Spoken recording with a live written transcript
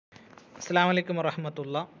അസ്സലാമു അലൈക്കും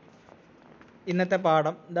വറഹ്മത്തുള്ള. ഇന്നത്തെ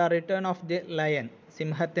പാഠം the return of the lion,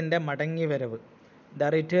 സിംഹത്തിൻ്റെ മടങ്ങിവരവ്. The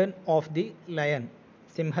return of the lion,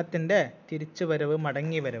 സിംഹത്തിൻ്റെ തിരിച്ചുവരവ്,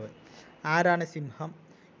 മടങ്ങിവരവ്. ആരാണ് സിംഹം?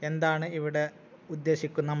 എന്താണ് ഇവിടെ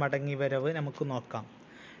ഉദ്ദേശിക്കുന്ന മടങ്ങിവരവ്? നമുക്ക് നോക്കാം.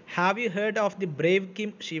 Have you heard of the Brave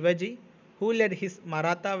king Shivaji who lead his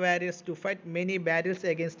Maratha warriors to fight many battles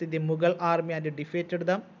against the Mughal army and defeated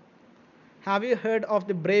dum? Have you heard of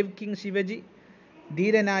the Brave king Shivaji?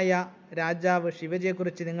 ധീരനായ രാജാവ്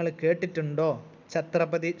ശിവജിയെക്കുറിച്ച് നിങ്ങൾ കേട്ടിട്ടുണ്ടോ?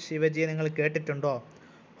 ഛത്രപതി ശിവജിയെ നിങ്ങൾ കേട്ടിട്ടുണ്ടോ?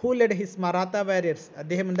 Who lead his Maratha warriors,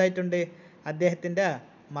 അദ്ദേഹം എന്തായിട്ടുണ്ട്? അദ്ദേഹത്തിൻ്റെ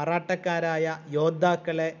മറാഠക്കാരായ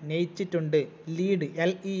യോദ്ധാക്കളെ നയിച്ചിട്ടുണ്ട്. Lead,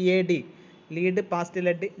 LEAD, lead past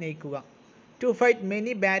lead, നയിക്കുക. To fight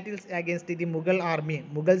many battles against the Mughal army,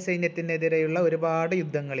 Mughal സൈന്യത്തിനെതിരെയുള്ള ഒരുപാട്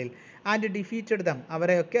യുദ്ധങ്ങളിൽ. ആൻഡ് ഡിഫീറ്റഡ് ദം,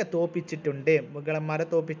 അവരെയൊക്കെ തോപ്പിച്ചിട്ടുണ്ട്, മുഗളന്മാരെ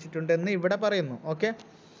തോപ്പിച്ചിട്ടുണ്ടെന്ന് ഇവിടെ പറയുന്നു. Okay.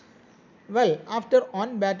 Well, after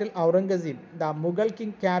one battle Aurangzeb, the Mughal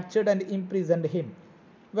king captured and imprisoned him.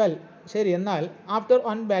 Well, ശരി, എന്നാൽ ആഫ്റ്റർ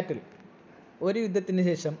വൺ ബാറ്റിൽ, ഒരു യുദ്ധത്തിന്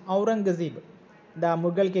ശേഷം, ഔറംഗസീബ്, ദ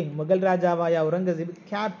മുഗൾ കിങ്, മുഗൾ രാജാവായ Aurangzeb,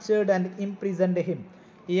 captured and imprisoned him,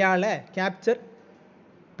 ഇയാളെ ക്യാപ്ചർ,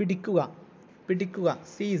 പിടിക്കുക,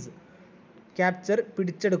 സീസ്, ക്യാപ്ചർ,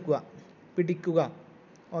 പിടിക്കുക.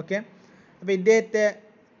 ഓക്കെ. അപ്പോൾ ഇദ്ദേഹത്തെ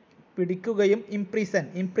പിടിക്കുകയും ഇംപ്രിസൺ,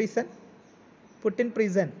 പുട്ട് ഇൻ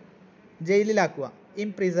പ്രിസൺ,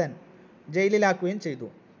 ജയിലിലാക്കുകയും ചെയ്തു.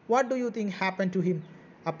 What do you think happen to him?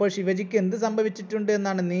 അപ്പോൾ ശിവജിക്ക് എന്ത് സംഭവിച്ചിട്ടുണ്ട്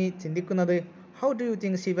എന്നാണ് നീ ചിന്തിക്കുന്നത്? How do you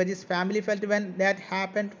think ശിവജീസ് family felt when that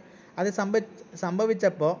happened? അത്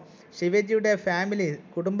സംഭവിച്ചപ്പോൾ ശിവജിയുടെ ഫാമിലി,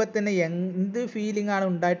 കുടുംബത്തിന് എന്ത് ഫീലിംഗ് ആണ്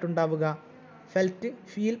ഉണ്ടായിട്ടുണ്ടാവുക? ഫെൽറ്റ്,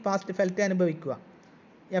 ഫീൽ, പാസ്റ്റ് ഫെൽറ്റ്, അനുഭവിക്കുക.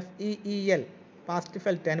 FEEL, പാസ്റ്റ്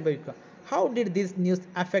ഫെൽറ്റ്, അനുഭവിക്കുക. How did this news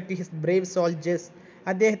affect his Brave soldiers?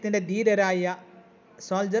 അദ്ദേഹത്തിൻ്റെ ധീരരായ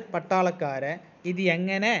സോൾജർ, പട്ടാളക്കാരെ ഇത്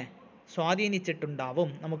എങ്ങനെ സ്വാധീനിച്ചിട്ടുണ്ടാവും?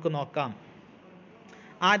 നമുക്ക് നോക്കാം.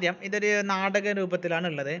 ആദ്യം ഇതൊരു നാടക രൂപത്തിലാണ്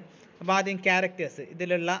ഉള്ളത്. അപ്പോൾ ആദ്യം ക്യാരക്ടേഴ്സ്,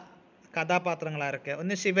 ഇതിലുള്ള കഥാപാത്രങ്ങൾ ആരൊക്കെ?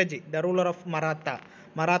 ഒന്ന് ശിവജി, ദ റൂളർ ഓഫ്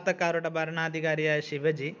മറാത്തക്കാരുടെ ഭരണാധികാരിയായ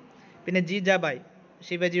ശിവജി. പിന്നെ ജീജാബായി,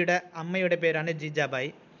 ശിവജിയുടെ അമ്മയുടെ പേരാണ്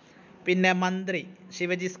ജീജാബായി. പിന്നെ മന്ത്രി,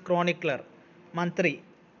 ശിവജീസ് ക്രോണിക്ലർ, മന്ത്രി,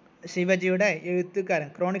 ശിവജിയുടെ എഴുത്തുകാരൻ.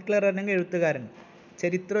 ക്രോണിക്ലർ അല്ലെങ്കിൽ എഴുത്തുകാരൻ,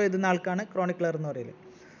 ചരിത്രം എഴുതുന്ന ആൾക്കാണ് ക്രോണിക്ലർ എന്ന് പറയുന്നത്.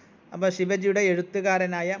 അപ്പോൾ ശിവജിയുടെ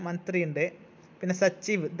എഴുത്തുകാരനായ മന്ത്രി ഉണ്ട്. പിന്നെ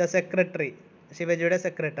സച്ചിവ്, ദ സെക്രട്ടറി, ശിവജിയുടെ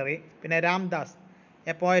സെക്രട്ടറി. പിന്നെ രാംദാസ്,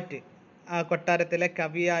 എ പോയറ്റ്, കൊട്ടാരത്തിലെ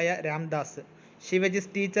കവിയായ രാംദാസ്. ശിവജിസ്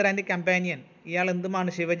ടീച്ചർ ആൻഡ് കമ്പാനിയൻ, ഇയാൾ എന്തുമാണ്?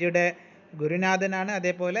 ശിവജിയുടെ ഗുരുനാഥനാണ്,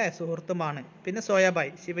 അതേപോലെ സുഹൃത്തുമാണ്. പിന്നെ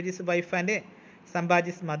സോയാബായി, ശിവജിസ് വൈഫ് ആൻഡ്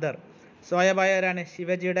സംഭാജിസ് മദർ. സോയാബായി ആരാണ്?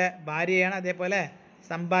 ശിവജിയുടെ ഭാര്യയാണ്, അതേപോലെ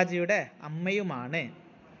സംഭാജിയുടെ അമ്മയുമാണ്.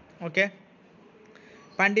 ഓക്കെ.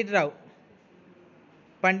 പണ്ഡിറ്റ്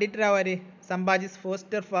റാവു ആര്? സംഭാജിസ്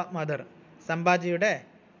ഫോസ്റ്റർ മദർ, സംഭാജിയുടെ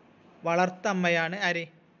വളർത്തമ്മയാണ് ആര്?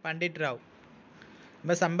 പണ്ഡിറ്റ് റാവു.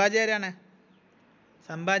 അപ്പോൾ സംഭാജി ആരാണ്?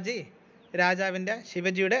 സംഭാജി രാജാവിൻ്റെ,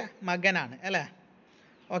 ശിവജിയുടെ മകനാണ്, അല്ലേ?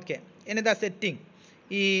 ഓക്കെ. ഇനി ദ സെറ്റിംഗ്,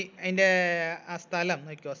 അതിൻ്റെ ആ സ്ഥലം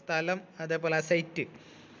നോക്കിയോ, സ്ഥലം, അതേപോലെ ആ സൈറ്റ്,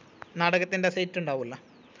 നാടകത്തിൻ്റെ സൈറ്റ് ഉണ്ടാവില്ല.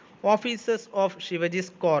 ഓഫീസേഴ്സ് ഓഫ്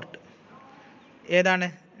ശിവജീസ് കോർട്ട്, ഏതാണ്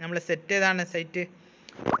നമ്മൾ സെറ്റ്? ഏതാണ് സൈറ്റ്?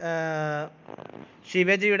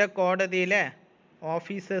 ശിവജിയുടെ കോടതിയിലെ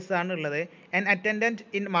ഓഫീസേഴ്സാണ് ഉള്ളത്. An attendant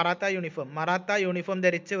in Maratha uniform, Maratha uniform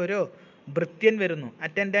ധരിച്ച് ഒരു ഭൃത്യൻ വരുന്നു.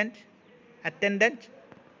 Attendant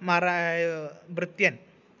ഭൃത്യൻ.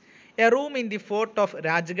 A room in the fort of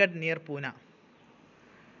Rajgad near Pune,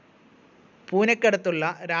 പൂനെക്കടുത്തുള്ള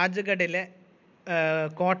രാജ്ഗഡിലെ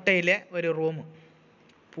കോട്ടയിലെ ഒരു റൂം.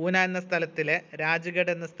 പൂന എന്ന സ്ഥലത്തിലെ,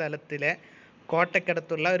 രാജ്ഗഡ് എന്ന സ്ഥലത്തിലെ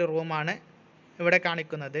കോട്ടയ്ക്കടുത്തുള്ള ഒരു റൂമാണ് ഇവിടെ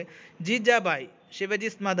കാണിക്കുന്നത്. ജീജാബായി,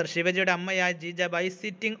 ശിവജീസ് മദർ, ശിവജിയുടെ അമ്മയായ ജീജാബായി,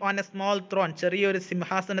 sitting on A small thrown, ചെറിയൊരു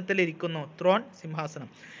സിംഹാസനത്തിൽ ഇരിക്കുന്നു. ത്രോൺ, സിംഹാസനം.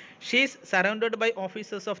 She's surrounded by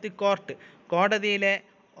officers of the court, കോടതിയിലെ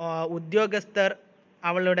ഉദ്യോഗസ്ഥർ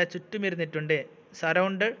അവളുടെ ചുറ്റുമിരുന്നിട്ടുണ്ട്.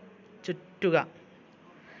 Surrounded, ചുറ്റുക.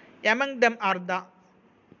 Among them are the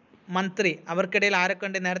മന്ത്രി, അവർക്കിടയിൽ ആരൊക്കെ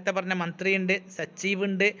ഉണ്ട്? നേരത്തെ പറഞ്ഞ മന്ത്രി ഉണ്ട്, സച്ചീവ്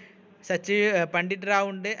ഉണ്ട്, പണ്ഡിറ്റ് റാവു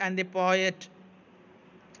ഉണ്ട്, ആൻഡ് ദി പോയറ്റ്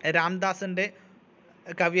രാംദാസ് ഉണ്ട്,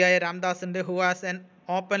 കവിയായ രാംദാസ് ഉണ്ട്. Who has N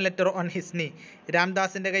open letter on his നീ,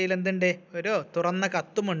 രാംദാസിൻ്റെ കയ്യിൽ എന്തുണ്ട്? ഒരു തുറന്ന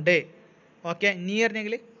കത്തുമുണ്ട്. ഓക്കെ. നീ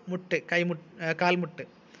പറഞ്ഞെങ്കിൽ മുട്ട്, കാൽമുട്ട്.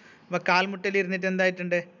 അപ്പോൾ കാൽമുട്ടിൽ ഇരുന്നിട്ട്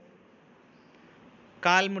എന്തായിട്ടുണ്ട്?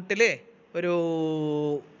 കാൽമുട്ടിൽ ഒരു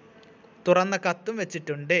തുറന്ന കത്തും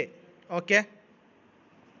വെച്ചിട്ടുണ്ട്. ഓക്കെ.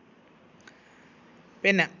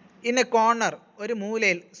 പിന്നെ ഇൻ എ കോർണർ, ഒരു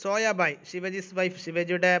മൂലയിൽ, സോയാബായി, ശിവജീസ് വൈഫ്,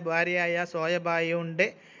 ശിവജിയുടെ ഭാര്യയായ സോയാബായി ഉണ്ട്.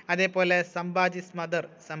 അതേപോലെ സംഭാജിസ് മദർ,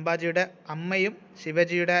 സംഭാജിയുടെ അമ്മയും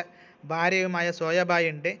ശിവജിയുടെ ഭാര്യയുമായ സോയബായി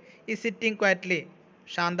ഉണ്ട്. ഈ sitting quietly,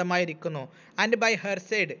 ശാന്തമായിരിക്കുന്നു. And by her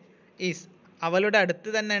side is, അവളുടെ അടുത്ത്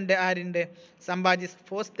തന്നെ ഉണ്ട് ആരുണ്ട്? സംഭാജീസ്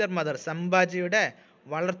foster mother, സംഭാജിയുടെ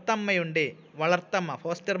വളർത്തമ്മയുണ്ട്. വളർത്തമ്മ,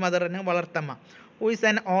 foster മദറിന് വളർത്തമ്മ. Who is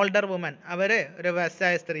an older woman, അവർ ഒരു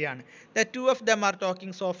വയസ്സായ സ്ത്രീയാണ്. The two of them are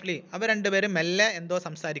talking softly, അവർ രണ്ടുപേരും മെല്ലെ എന്തോ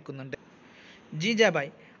സംസാരിക്കുന്നുണ്ട്.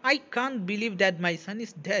 ജീജാബായ്, I can't believe that my son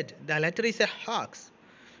is dead, the letter is A hoax.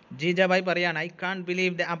 ജീജാബായ് പറയാണ് ഐ കാൺ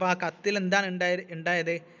ബിലീവ്. അപ്പോൾ ആ കത്തിൽ എന്താണ്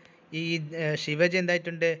ഉണ്ടായത്? ഈ ശിവജി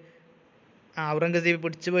എന്തായിട്ടുണ്ട്? ഔറംഗസീബ്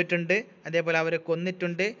പിടിച്ചു പോയിട്ടുണ്ട്, അതേപോലെ അവരെ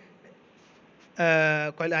കൊന്നിട്ടുണ്ട്,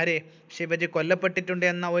 ആരെ ശിവജി കൊല്ലപ്പെട്ടിട്ടുണ്ട്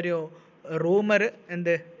എന്ന ഒരു റൂമർ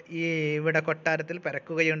ഈ ഇവിടെ കൊട്ടാരത്തിൽ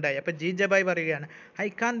പരക്കുകയുണ്ടായി. അപ്പോൾ ജീജാബായ് പറയുകയാണ് I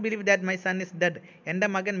can't believe that my son is dead, എൻ്റെ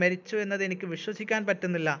മകൻ മരിച്ചു എന്നത് എനിക്ക് വിശ്വസിക്കാൻ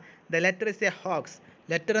പറ്റുന്നില്ല. The letter is A hoax,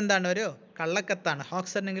 letter എന്താണ്? ഒരു കള്ളക്കത്താണ്.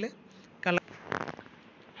 ഹോക്സ് ഉണ്ടെങ്കിൽ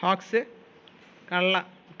ഹോക്സ്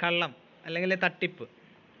കള്ളം അല്ലെങ്കിൽ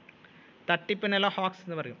തട്ടിപ്പിനെല്ലാം ഹോക്സ്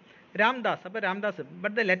എന്ന് പറയും. രാംദാസ്, അപ്പോൾ Ramdas,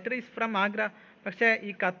 but the letter is from Agra, പക്ഷേ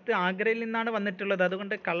ഈ കത്ത് ആഗ്രയിൽ നിന്നാണ് വന്നിട്ടുള്ളത്,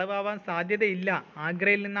 അതുകൊണ്ട് കളവാവാൻ സാധ്യതയില്ല.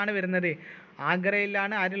 ആഗ്രയിൽ നിന്നാണ് വരുന്നത്.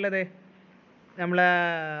 ആഗ്രയിലാണ് ആരുള്ളത്? നമ്മളെ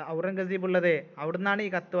ഔറംഗസീബ് ഉള്ളത്. അവിടുന്നാണ് ഈ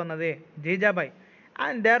കത്ത് വന്നത്. ജീജാബായ്,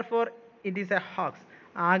 and there for it is A hoax,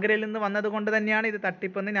 ആഗ്രയിൽ നിന്ന് വന്നത് കൊണ്ട് തന്നെയാണ് ഇത്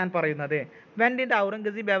തട്ടിപ്പെന്ന് ഞാൻ പറയുന്നത്. When did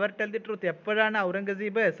Aurangzeb ever tell the truth, എപ്പോഴാണ്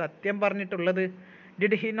ഔറംഗസീബ് സത്യം പറഞ്ഞിട്ടുള്ളത്?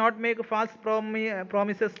 Did he not make false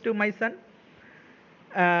promises to my son,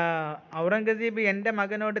 Aurangzeb എൻ്റെ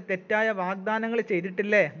മകനോട് തെറ്റായ വാഗ്ദാനങ്ങൾ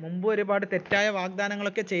ചെയ്തിട്ടില്ലേ? മുമ്പ് ഒരുപാട് തെറ്റായ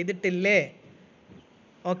വാഗ്ദാനങ്ങളൊക്കെ ചെയ്തിട്ടില്ലേ?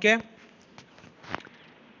 ഓക്കെ,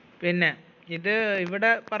 പിന്നെ ഇത് ഇവിടെ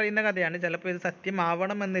പറയുന്ന കഥയാണ്. ചിലപ്പോൾ ഇത്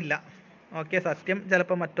സത്യമാവണമെന്നില്ല. ഓക്കെ, സത്യം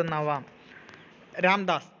ചിലപ്പോൾ മറ്റൊന്നാവാം.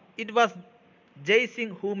 Ramdas, it was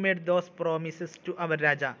Jaising who made those promises to our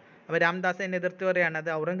രാജ. അപ്പോൾ രാംദാസ് എന്നെ എതിർത്ത് പറയാണ് അത്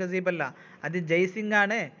ഔറംഗസീബ് അല്ല, അത് ജയ്സിംഗ്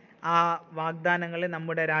ആണ് ആ വാഗ്ദാനങ്ങൾ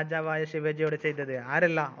നമ്മുടെ രാജാവായ ശിവജിയോട് ചെയ്തത്.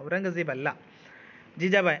 ആരല്ല? ഔറംഗസീബ് അല്ല.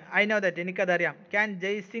 ജീജാബായ്, I know that, എനിക്കതറിയാം. Can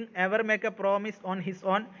Jaising ever make A promise on his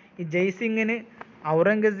own, ഈ ജയ്സിംഗിന്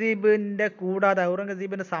ഔറംഗസീബിൻ്റെ കൂടാതെ,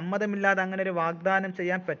 ഔറംഗസീബിൻ്റെ സമ്മതമില്ലാതെ അങ്ങനെ ഒരു വാഗ്ദാനം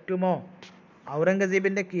ചെയ്യാൻ പറ്റുമോ?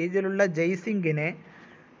 ഔറംഗസീബിൻ്റെ കീഴിലുള്ള ജയ്സിംഗിന്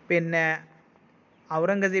പിന്നെ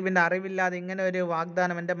ഔറംഗസീബിൻ്റെ അറിവില്ലാതെ ഇങ്ങനെ ഒരു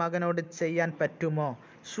വാഗ്ദാനം എൻ്റെ മകനോട് ചെയ്യാൻ പറ്റുമോ?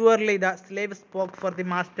 Surely the slave spoke for the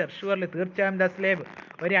master, surely തീർച്ചയായും ദ സ്ലേവ്,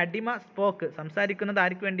 ഒരു അടിമ സ്പോക്ക്, സംസാരിക്കുന്നത്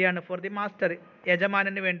ആർക്ക് വേണ്ടിയാണ്? ഫോർ ദി മാസ്റ്റർ,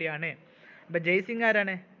 യജമാനന് വേണ്ടിയാണ്. അപ്പോൾ ജയ്സിംഗ്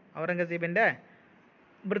ആരാണ്? ഔറംഗസീബിൻ്റെ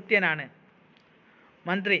ഭൃത്യനാണ്.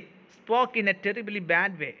 മന്ത്രി, spoke in A terribly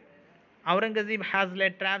bad way, Aurangzeb has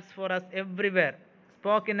laid traps for us everywhere,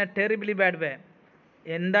 spoke in A terribly bad വേ.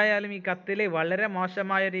 എന്തായാലും ഈ കത്തിൽ വളരെ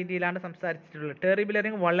മോശമായ രീതിയിലാണ് സംസാരിച്ചിട്ടുള്ളത്. ടെറിബിളി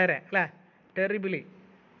അല്ലെങ്കിൽ വളരെ, അല്ലേ? ടെറിബിളി,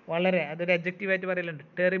 വളരെ, അതൊരു അഡ്ജക്റ്റീവായിട്ട് പറയലുണ്ട്.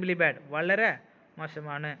 ടെറിബിളി ബാഡ്, വളരെ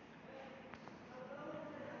മോശമാണ്.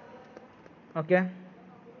 Okay,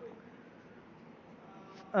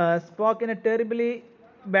 spoke in A terribly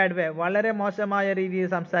bad വേ, വളരെ മോശമായ രീതിയിൽ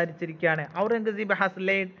സംസാരിച്ചിരിക്കുകയാണ്. Aurangzeb has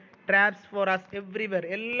laid traps for us everywhere,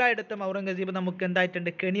 എല്ലായിടത്തും ഔറംഗസീബ് നമുക്ക്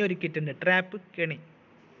എന്തായിട്ടുണ്ട്? കെണി ഒരുക്കിയിട്ടുണ്ട്. ട്രാപ്പ്,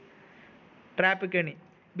 കെണി.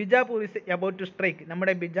 Bijapur is about to strike,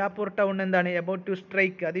 നമ്മുടെ ബിജാപൂർ ടൗൺ എന്താണ്? എബൌട്ട് ടു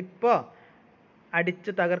സ്ട്രൈക്ക്, അതിപ്പോൾ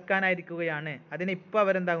അടിച്ച് തകർക്കാനായിരിക്കുകയാണ്. അതിനിപ്പോൾ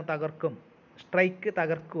അവരെന്താകും? തകർക്കും. സ്ട്രൈക്ക്,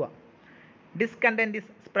 തകർക്കുക. Discontent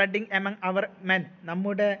is spreading among our men,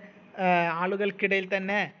 നമ്മുടെ ആളുകൾക്കിടയിൽ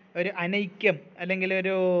തന്നെ ഒരു അനൈക്യം അല്ലെങ്കിൽ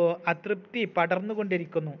ഒരു അതൃപ്തി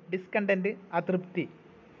പടർന്നുകൊണ്ടിരിക്കുന്നു. ഡിസ്കണ്ടന്റ്, അതൃപ്തി.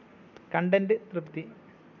 കണ്ടന്റ്, തൃപ്തി.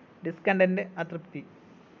 ഡിസ്കണ്ടന്റ്, അതൃപ്തി.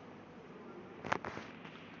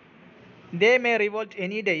 They may revolt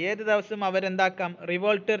any day, ഏത് ദിവസവും അവരെന്താക്കാം?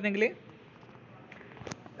 റിവോൾട്ട് ആണെങ്കിൽ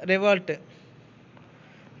റിവോൾട്ട്,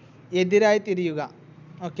 എതിരായി തിരിയുക.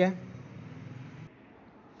 ഓക്കെ,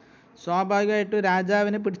 സ്വാഭാവികമായിട്ടും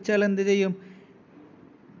രാജാവിനെ പിടിച്ചാൽ എന്ത് ചെയ്യും?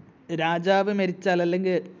 രാജാവ് മരിച്ചാൽ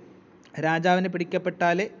അല്ലെങ്കിൽ രാജാവിന്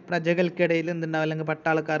പിടിക്കപ്പെട്ടാൽ പ്രജകൾക്കിടയിൽ എന്തുണ്ടാവും? അല്ലെങ്കിൽ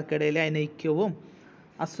പട്ടാളക്കാർക്കിടയിൽ അനൈക്യവും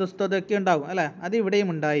അസ്വസ്ഥതയൊക്കെ ഉണ്ടാവും, അല്ലേ? അത് ഇവിടെയും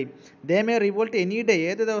ഉണ്ടായി. They may revolt any day,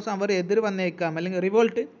 ഏത് ദിവസം അവർ എതിർ വന്നേക്കാം. അല്ലെങ്കിൽ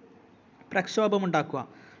റിവോൾട്ട്, പ്രക്ഷോഭം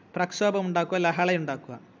ഉണ്ടാക്കുക, ലഹള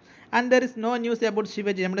ഉണ്ടാക്കുക. And there is no news about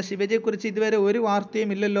Shivaji, നമ്മുടെ ശിവജിയെക്കുറിച്ച് ഇതുവരെ ഒരു വാർത്തയും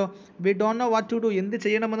ഇല്ലല്ലോ. We don't know what to do, എന്ത്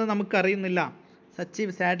ചെയ്യണമെന്ന് നമുക്കറിയുന്നില്ല.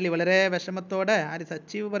 സച്ചീവ് സാഡ്ലി, വളരെ വിഷമത്തോടെ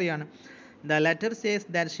സച്ചീവ് പറയാണ് the letter says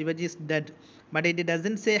that Shivaji is dead but it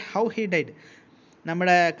doesn't say how he died.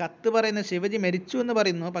 നമ്മുടെ കത്ത് പറയുന്നത് ശിവജി മരിച്ചു എന്ന്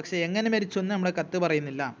പറയുന്നു, പക്ഷേ എങ്ങനെ മരിച്ചു എന്ന് നമ്മുടെ കത്ത്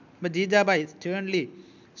പറയുന്നില്ല. അപ്പോൾ ജീജാബായ് സ്റ്റേൺലി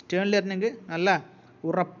പറഞ്ഞെങ്കിൽ നല്ല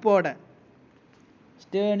ഉറപ്പോടെ,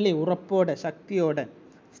 ശക്തിയോടെ,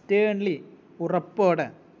 ഉറപ്പോടെ.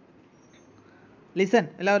 ലിസൺ,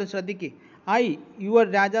 എല്ലാവരും ശ്രദ്ധിക്കുക. I, your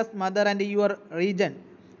Rajas mother and your region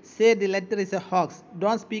say the letter is A hoax,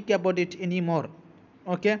 don't speak about it any more.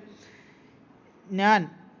 Okay, ഞാൻ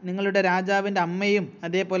നിങ്ങളുടെ രാജാവിൻ്റെ അമ്മയും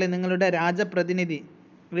അതേപോലെ നിങ്ങളുടെ രാജപ്രതിനിധി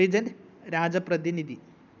reagent രാജപ്രതിനിധി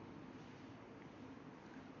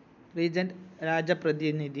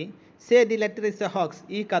say the letter is A hoax,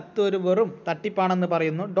 ഈ കത്ത് ഒരു വെറും തട്ടിപ്പാണെന്ന്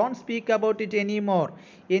പറയുന്നു. Don't speak about it any more,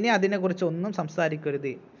 ഇനി അതിനെക്കുറിച്ച് ഒന്നും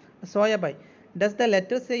സംസാരിക്കരുത്. സോയാബായ്, does the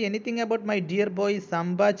letter say anything about my dear boy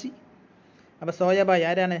Sambhaji? അപ്പോൾ സോയാബായ്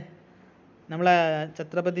ആരാണ്? നമ്മളെ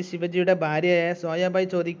ഛത്രപതി ശിവജിയുടെ ഭാര്യയായ സോയാബായ്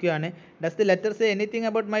ചോദിക്കുകയാണ്, does the letter say anything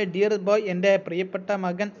about my dear boy, എൻ്റെ പ്രിയപ്പെട്ട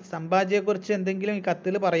മകൻ സംഭാജിയെക്കുറിച്ച് എന്തെങ്കിലും ഈ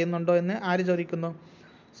കത്തിൽ പറയുന്നുണ്ടോ എന്ന് ആര് ചോദിക്കുന്നു?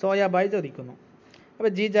 സോയാബായ് ചോദിക്കുന്നു.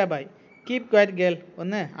 അപ്പോൾ ജീജാബായ്, കീപ് ക്വയറ്റ് ഗേൾ,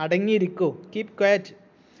 ഒന്ന് അടങ്ങിയിരിക്കൂ. Keep quiet,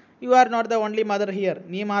 you are not the only mother here,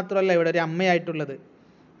 നീ മാത്രമല്ല ഇവിടെ ഒരു അമ്മയായിട്ടുള്ളത്.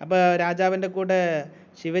 അപ്പോൾ രാജാവിൻ്റെ കൂടെ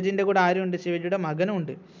ശിവജിൻ്റെ കൂടെ ആരുണ്ട്? ശിവജിയുടെ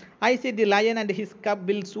മകനുമുണ്ട്. I say the lion and his cup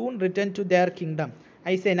will soon return to their kingdom.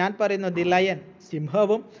 I say, ഞാൻ പറയുന്നു, ദി ലയൺ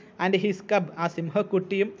സിംഹവും ആൻഡ് ഹിസ് കബ് ആ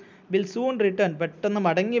സിംഹക്കുട്ടിയും വിൽ സൂൺ റിട്ടേൺ പെട്ടെന്ന്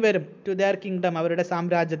മടങ്ങി വരും ടു ദെയർ കിങ്ഡം അവരുടെ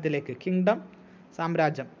സാമ്രാജ്യത്തിലേക്ക്. കിങ്ഡം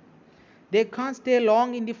സാമ്രാജ്യം. ദേ can stay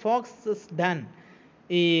long in the foxes don't,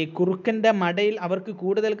 ഈ കുറുക്കൻ്റെ മടയിൽ അവർക്ക്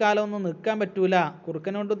കൂടുതൽ കാലമൊന്നും നിൽക്കാൻ പറ്റൂല.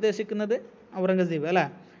 കുറുക്കനോട് ഉദ്ദേശിക്കുന്നത് ഔറംഗസീബ് അല്ലേ.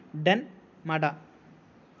 ഡൻ മട.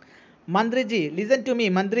 മന്ത്രിജി ലിസൺ ടു മീ,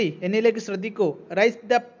 മന്ത്രി എന്നിലേക്ക് ശ്രദ്ധിക്കൂ. Rice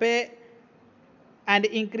the pay and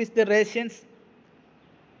increase the rations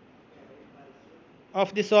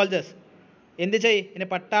of the soldiers. എന്ത് ചെയ്യ്, ഇനി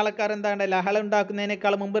പട്ടാളക്കാർ എന്താണ് ലഹള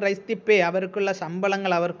ഉണ്ടാക്കുന്നതിനേക്കാൾ മുമ്പ് റൈസ് ദി പേ, അവർക്കുള്ള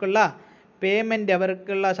ശമ്പളങ്ങൾ, അവർക്കുള്ള പേയ്മെൻറ്റ്,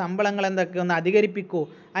 അവർക്കുള്ള ശമ്പളങ്ങൾ എന്തൊക്കെ ഒന്ന് അധികരിപ്പിക്കൂ.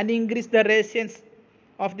 And increase the rations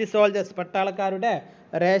of the soldiers, പട്ടാളക്കാരുടെ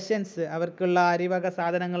rations, അവർക്കുള്ള അരിവക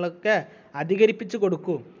സാധനങ്ങളൊക്കെ അധികരിപ്പിച്ചു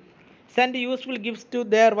കൊടുക്കൂ. Send useful gifts to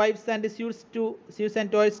their wives and Zeus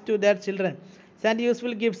and toys to their children. Send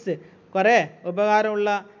useful gifts, കുറേ ഉപകാരമുള്ള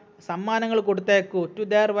സമ്മാനങ്ങൾ കൊടുത്തേക്കൂ. ടു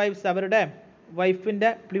ദെയർ വൈഫ്സ്, അവരുടെ വൈഫിൻ്റെ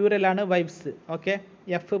പ്ലൂറലാണ് വൈഫ്സ്. ഓക്കെ,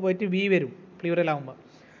 എഫ് പോയിട്ട് വി വരും പ്ലൂറൽ ആകുമ്പോൾ.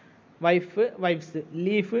 Wife wives,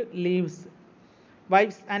 leaf leaves.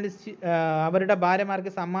 Wives and അവരുടെ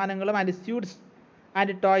ഭാര്യമാർക്ക് സമ്മാനങ്ങളും, ആൻഡ് സ്യൂട്ട്സ്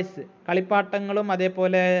ആൻഡ് ടോയ്സ് കളിപ്പാട്ടങ്ങളും,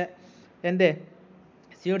 അതേപോലെ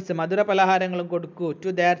സ്വീറ്റ്സ് മധുര പലഹാരങ്ങളും കൊടുക്കൂ. ടു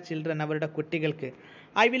ദെയർ ചിൽഡ്രൻ അവരുടെ കുട്ടികൾക്ക്.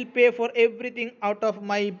 I will pay for everything out of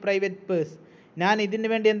my private purse, ഞാൻ ഇതിന്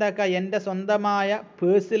വേണ്ടി എന്താക്കുക, എൻ്റെ സ്വന്തമായ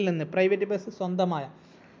പേഴ്സിൽ നിന്ന്, പ്രൈവറ്റ് പേഴ്സ്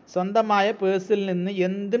സ്വന്തമായ പേഴ്സിൽ നിന്ന്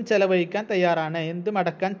എന്തും ചെലവഴിക്കാൻ തയ്യാറാണ്, എന്തും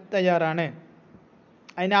അടക്കാൻ തയ്യാറാണ്.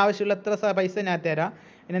 അതിനാവശ്യമുള്ള എത്ര പൈസ ഞാൻ തരാം.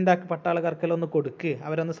 ഇനെന്താക്കി, പട്ടാളക്കാർക്കെല്ലാം ഒന്ന് കൊടുക്ക്,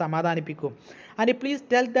 അവരൊന്ന് സമാധാനിപ്പിക്കും. And please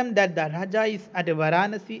tell them that the Raja is at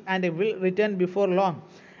Varanasi and will return before long.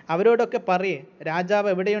 അവരോടൊക്കെ പറയേ, രാജാവ്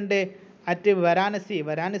എവിടെയുണ്ട്? At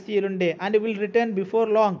വാരാണസിയിലുണ്ട്. And will return before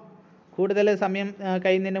long, കൂടുതൽ സമയം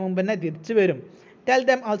കഴിയുന്നതിന് മുമ്പ് തന്നെ തിരിച്ചു വരും. Tell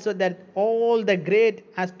them also that all the great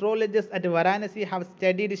astrologers at Varanasi have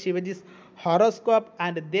studied Shivaji's horoscope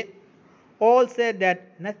and they all say that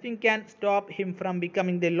nothing can stop him from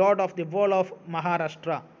becoming the lord of the whole of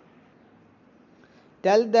Maharashtra.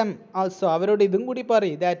 Tell them also, അവരോട് ഇതും കൂടി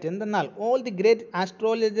പറയും, that എന്തെന്നാൽ all the great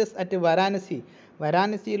astrologers at Varanasi,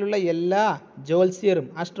 വാരാണസിയിലുള്ള എല്ലാ ജ്യോത്സ്യരും,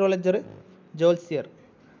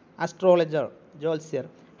 ജ്യോത്സ്യർ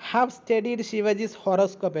have studied ശിവജീസ്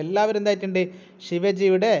horoscope, എല്ലാവരും എന്തായിട്ടുണ്ട്,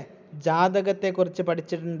 ശിവജിയുടെ ജാതകത്തെക്കുറിച്ച്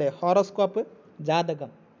പഠിച്ചിട്ടുണ്ട്. Horoscope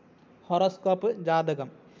ജാതകം.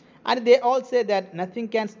 And they all say that nothing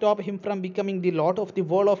can stop him from becoming the Lord of the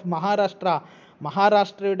wall of Maharashtra,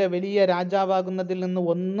 മഹാരാഷ്ട്രയുടെ വലിയ രാജാവാകുന്നതിൽ നിന്ന്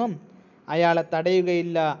ഒന്നും അയാളെ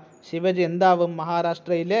തടയുകയില്ല. ശിവജി എന്താവും,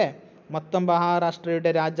 മൊത്തം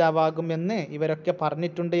മഹാരാഷ്ട്രയുടെ രാജാവാകുമെന്ന് ഇവരൊക്കെ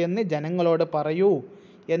പറഞ്ഞിട്ടുണ്ട് എന്ന് ജനങ്ങളോട് പറയൂ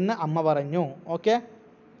എന്ന് അമ്മ പറഞ്ഞു. ഓക്കെ,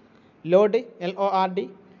 ലോർഡ് LORD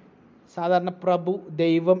സാധാരണ പ്രഭു,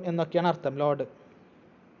 ദൈവം എന്നൊക്കെയാണ് അർത്ഥം. ലോർഡ്,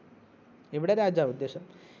 ഇവിടെ രാജാവ് ഉദ്ദേശം.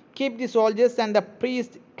 Keep the soldiers and the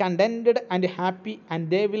priest contented and happy and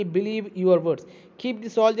they will believe your words. Keep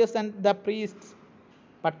the soldiers and the priest,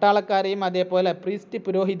 പട്ടാളക്കാരെയും അതേപോലെ പ്രീസ്റ്റ്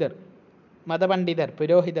പുരോഹിതർ, മതപണ്ഡിതർ,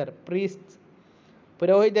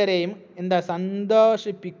 പുരോഹിതരെയും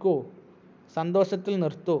സന്തോഷിപ്പിക്കൂ, സന്തോഷത്തിൽ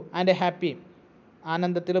നിർത്തൂ. ആൻഡ് ഹാപ്പി,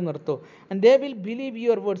 ആനന്ദത്തിലും നിർത്തൂ. And they will believe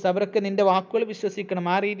your words, അവരൊക്കെ നിൻ്റെ വാക്കുകൾ വിശ്വസിക്കണം.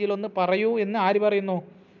 ആ രീതിയിലൊന്ന് പറയൂ എന്ന് ആര് പറയുന്നു?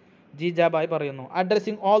 ജീജാബായ് പറയുന്നു.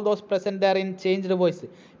 Addressing all those present there in changed voice,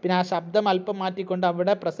 പിന്നെ ആ ശബ്ദം അല്പം മാറ്റിക്കൊണ്ട്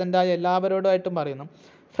അവിടെ പ്രസൻറ്റായ എല്ലാവരോടായിട്ടും പറയുന്നു.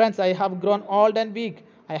 Friends, I have grown old and week,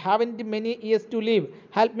 I haven't many years to leave,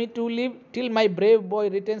 help me to leave till my Brave boy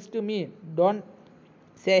returns to me, don't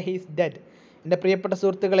say he is dead. എൻ്റെ പ്രിയപ്പെട്ട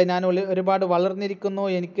സുഹൃത്തുക്കളെ, ഞാൻ ഒരുപാട് വളർന്നിരിക്കുന്നു,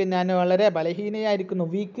 ഞാൻ വളരെ ബലഹീനയായിരിക്കുന്നു.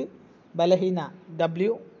 Week, ബലഹീന,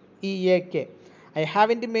 WEAK. I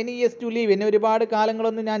haven't many years to leave, എന്നെ ഒരുപാട്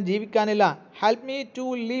കാലങ്ങളൊന്നും ഞാൻ ജീവിക്കാനില്ല. Help me to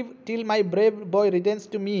leave till my Brave boy returns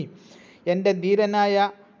to me, എൻ്റെ ധീരനായ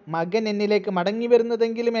മകൻ എന്നിലേക്ക് മടങ്ങി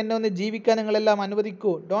വരുന്നതെങ്കിലും എന്നെ ഒന്ന് ജീവിക്കാൻ നിങ്ങളെല്ലാം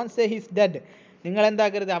അനുവദിക്കൂ. ഡോണ്ട് സേ ഹിസ് ഡെഡ്, നിങ്ങൾ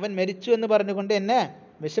എന്താക്കരുത്, അവൻ മരിച്ചു എന്ന് പറഞ്ഞുകൊണ്ട് എന്നെ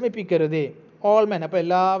വിഷമിപ്പിക്കരുത്. ഓൾ മെൻ, അപ്പോൾ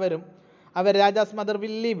എല്ലാവരും, അവർ രാജാസ് മദർ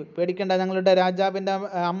വിൽ ലീവ്, പേടിക്കേണ്ട, ഞങ്ങളുടെ രാജാവിൻ്റെ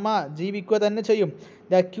അമ്മ ജീവിക്കുക തന്നെ ചെയ്യും.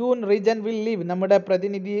 The queen region will leave, നമ്മുടെ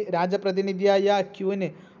രാജപ്രതിനിധിയായ ക്യൂന്,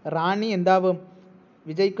 റാണി എന്താവും,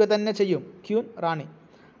 വിജയിക്കുക തന്നെ ചെയ്യും. ക്യൂൻ റാണി.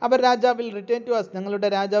 അവർ രാജാവ് വിൽ റിട്ടേൺ ടു അസ്, ഞങ്ങളുടെ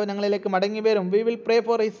രാജാവ് ഞങ്ങളിലേക്ക് മടങ്ങി വരും. We will pray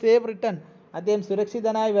for his safe return, അദ്ദേഹം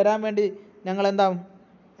സുരക്ഷിതനായി വരാൻ വേണ്ടി ഞങ്ങൾ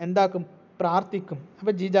എന്താക്കും, പ്രാർത്ഥിക്കും.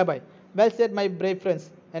 അപ്പോൾ ജീജാബായ്, well Z my Brave friends,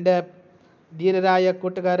 എൻ്റെ ധീരരായ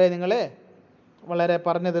കൂട്ടുകാരെ, നിങ്ങളെ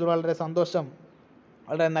പറഞ്ഞതിൽ വളരെ സന്തോഷം,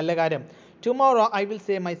 വളരെ നല്ല കാര്യം. Tomorrow I will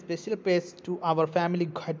say my special praise to our family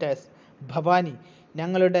goddess Bhavani,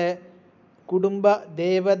 ഞങ്ങളുടെ കുടുംബ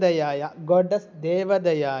ദേവതയായ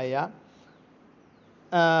ദേവതയായ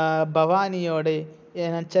ഭവാനിയോട്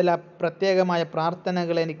ചില പ്രത്യേകമായ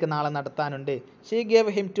പ്രാർത്ഥനകൾ എനിക്ക് നാളെ നടത്താനുണ്ട്. She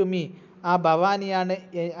gave him to me, ആ ഭവാനിയാണ്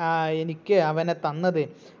എനിക്ക് അവനെ തന്നത്.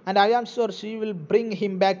 And I am sure she will bring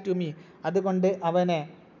him back to me, അതുകൊണ്ട് അവനെ,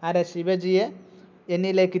 ശിവജിയെ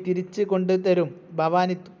എന്നിലേക്ക് തിരിച്ചു കൊണ്ടുതരും,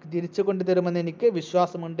 ഭവാനി തിരിച്ചു കൊണ്ടുതരുമെന്ന് എനിക്ക്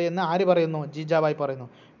വിശ്വാസമുണ്ട് എന്ന് ആര് പറയുന്നു? ജീജാബായി പറയുന്നു.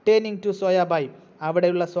 ടേണിംഗ് ടു സോയാബായി,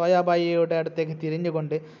 അവിടെയുള്ള സോയാബായിയുടെ അടുത്തേക്ക്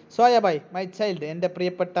തിരിഞ്ഞുകൊണ്ട്, സോയാബായി മൈ ചൈൽഡ്, എൻ്റെ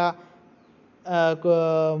പ്രിയപ്പെട്ട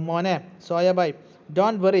മോനെ സോയാബായി,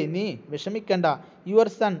 ഡോണ്ട് വറി, നീ വിഷമിക്കണ്ട, your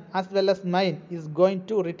sun as well as mine is going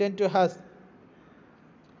to return to ഹസ്.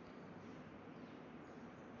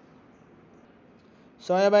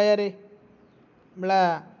 സോയാബായി ആര്? നമ്മളെ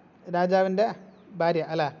രാജാവിൻ്റെ ഭാര്യ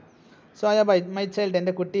അല്ലേ? സോയാബായി മൈ ചൈൽഡ്,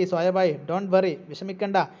 എൻ്റെ കുട്ടി സോയാബായി, ഡോണ്ട് വറി,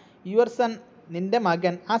 വിഷമിക്കണ്ട, യുവർ സൺ, നിൻ്റെ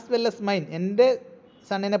മകൻ, ആസ് വെൽ ആസ് മൈൻ, എൻ്റെ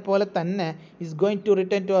സണ്ണിനെ പോലെ തന്നെ, is going to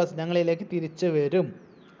return to us, ഞങ്ങളിലേക്ക് തിരിച്ചു വരും.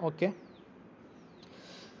 ഓക്കെ,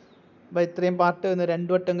 അപ്പോൾ ഇത്രയും പാട്ട് ഒന്ന്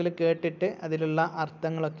 2 വട്ടമെങ്കിലും കേട്ടിട്ട് അതിലുള്ള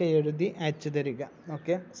അർത്ഥങ്ങളൊക്കെ എഴുതി അയച്ചു തരിക.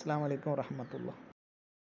 ഓക്കെ, അസ്സലാമു അലൈക്കും വറഹ്മത്തുള്ളാഹി.